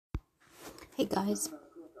Hey guys,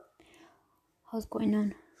 how's going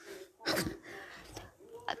on?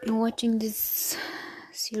 I've been watching this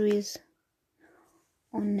series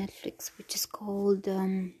on Netflix which is called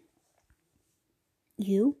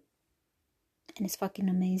You, and it's fucking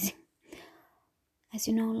amazing. As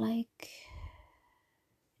you know, like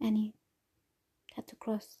Annie had to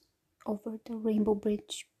cross over the Rainbow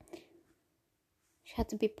Bridge. She had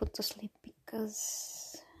to be put to sleep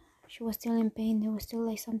because she was still in pain. There was still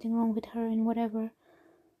like something wrong with her and whatever.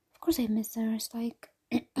 Of course I miss her. It's like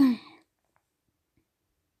I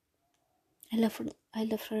love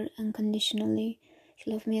her unconditionally. She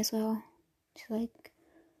loved me as well. She's like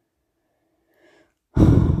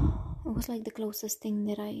it was like the closest thing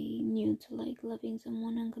that I knew to like loving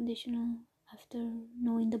someone unconditional after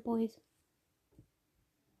knowing the boys.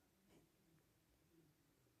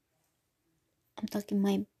 I'm talking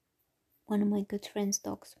one of my good friend's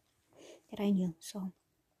dogs that I knew. So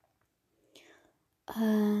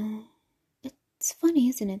it's funny,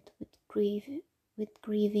 isn't it, with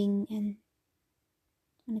grieving, and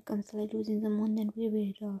when it comes to like losing someone that we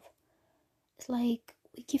really love. It's like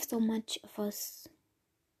we give so much of us,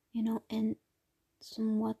 and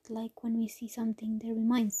somewhat like when we see something that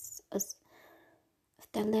reminds us of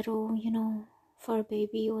that little, fur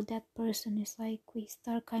baby or that person, it's like we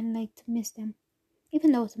start kind of like to miss them,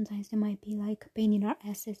 even though sometimes they might be like a pain in our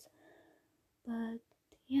asses. But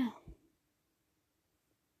yeah,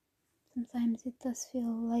 sometimes it does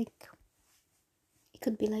feel like it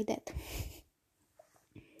could be like that.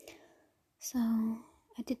 So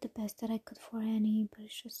I did the best that I could for Annie, but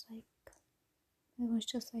it was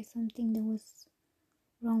just like something that was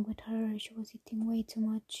wrong with her. She was eating way too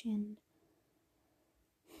much, and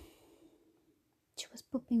she was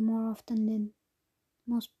pooping more often than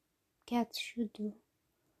most cats should do.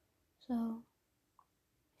 So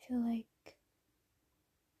I feel like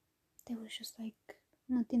there was just like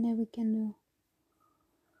nothing that we can do.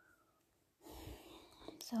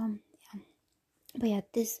 So yeah, but yeah,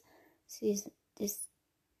 this series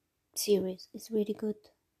is really good.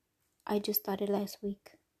 I just started last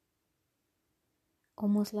week,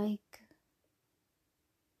 almost like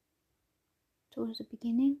towards the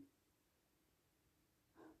beginning,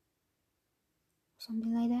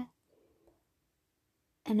 something like that.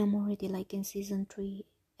 And I'm already like in season 3,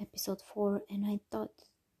 episode 4, and I thought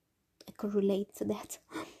I could relate to that.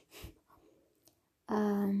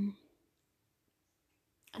 I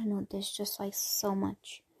don't know, there's just like so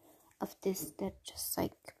much of this that just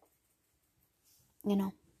like,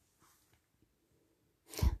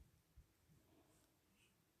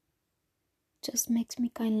 just makes me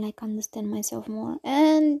kind of like understand myself more.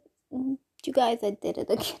 And you guys, I did it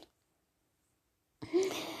again.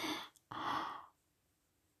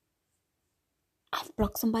 I've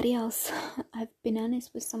blocked somebody else. I've been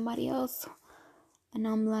honest with somebody else, and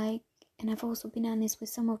I've also been honest with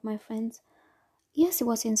some of my friends. Yes, it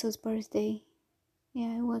was Enzo's birthday.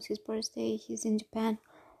 Yeah, it was his birthday. He's in Japan.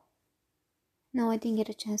 No, I didn't get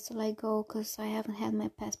a chance to like go because I haven't had my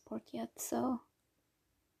passport yet. So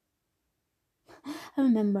I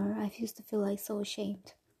remember I used to feel like so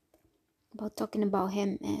ashamed about talking about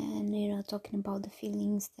him, and talking about the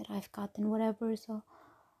feelings that I've got and whatever. So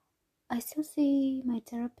I still see my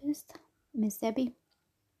therapist, Miss Debbie.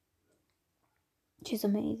 She's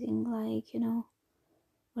amazing. Like,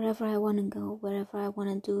 wherever I want to go, wherever I want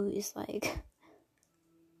to do, is like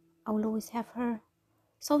I will always have her.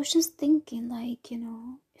 So I was just thinking, like,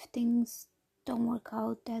 if things don't work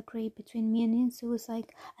out that great between me and Nancy, it was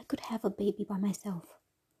like I could have a baby by myself.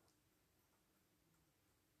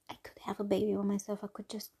 I could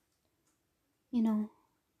just,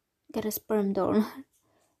 get a sperm donor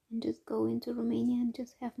and just go into Romania and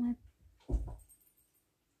just have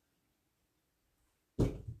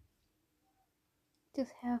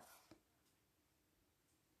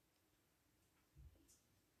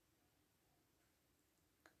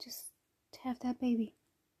just have that baby.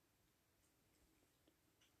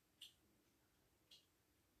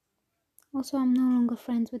 Also, I'm no longer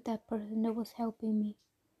friends with that person that was helping me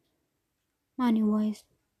money-wise,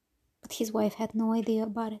 but his wife had no idea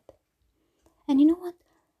about it. And you know what?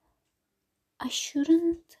 I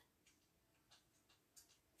shouldn't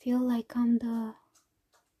feel like I'm the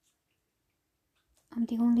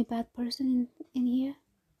only bad person in here.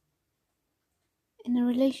 In a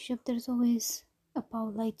relationship, there's always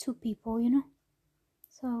about like 2 people,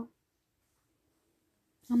 So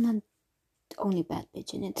I'm not the only bad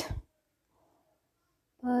bitch in it.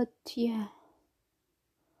 But yeah,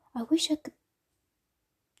 I wish I could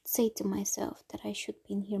say to myself that I should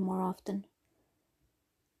be in here more often.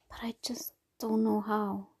 But I just don't know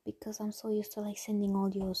how, because I'm so used to like sending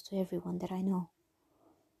audios to everyone that I know.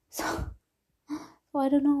 So, so I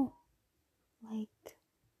don't know. Like,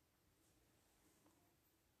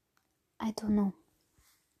 I don't know.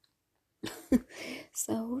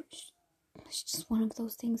 So it's just one of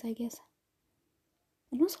those things, I guess.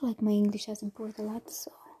 And also, like, my English has improved a lot.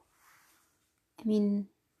 So, I mean,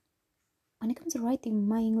 when it comes to writing,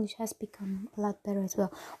 my English has become a lot better as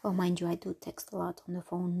well. Well, mind you, I do text a lot on the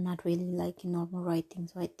phone, not really like in normal writing.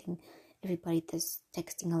 So I think everybody does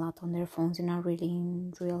texting a lot on their phones and not really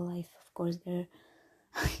in real life. Of course, their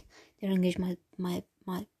English might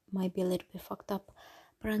be a little bit fucked up.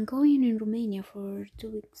 But I'm going in Romania for 2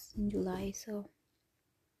 weeks in July, so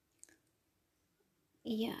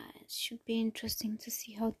yeah, it should be interesting to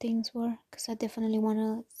see how things were, because I definitely want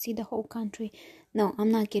to see the whole country. No,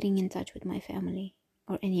 I'm not getting in touch with my family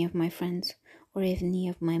or any of my friends or any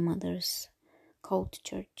of my mother's cult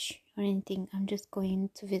church or anything. I'm just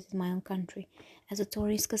going to visit my own country as a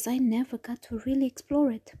tourist, because I never got to really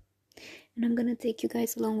explore it, and I'm gonna take you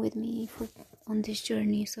guys along with me on this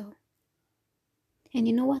journey. So, and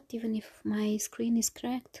you know what, even if my screen is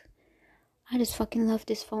cracked, I just fucking love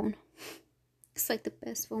this phone. It's like the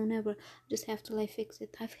best phone ever. I just have to like fix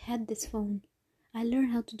it. I've had this phone. I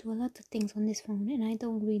learned how to do a lot of things on this phone, and I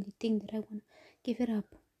don't really think that I want to give it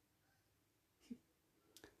up.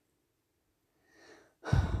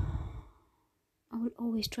 I will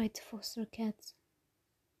always try to foster cats,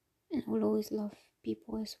 and I will always love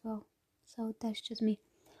people as well. So that's just me.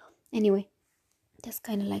 Anyway, that's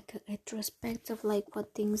kind of like a retrospect of like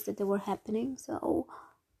what things that were happening. So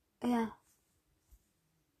yeah,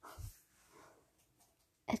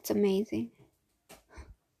 it's amazing.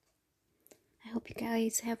 I hope you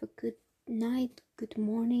guys have a good night, good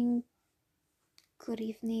morning, good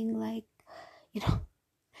evening, like, you know,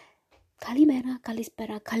 Kalimera,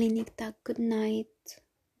 Kalispera, Kalinikta, good night,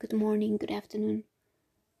 good morning, good afternoon,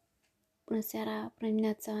 bună seara, bună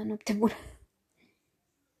dimineața, noapte bună.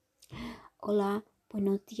 Hola,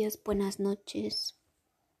 buenos días, buenas noches,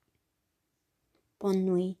 bon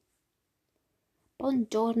nuit,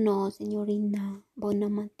 buongiorno, signorina, buona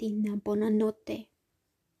mattina, buonanotte,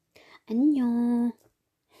 annyeong.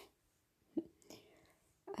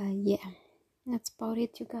 Yeah, that's about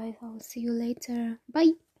it, you guys. I'll see you later.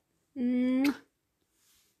 Bye. Mwah.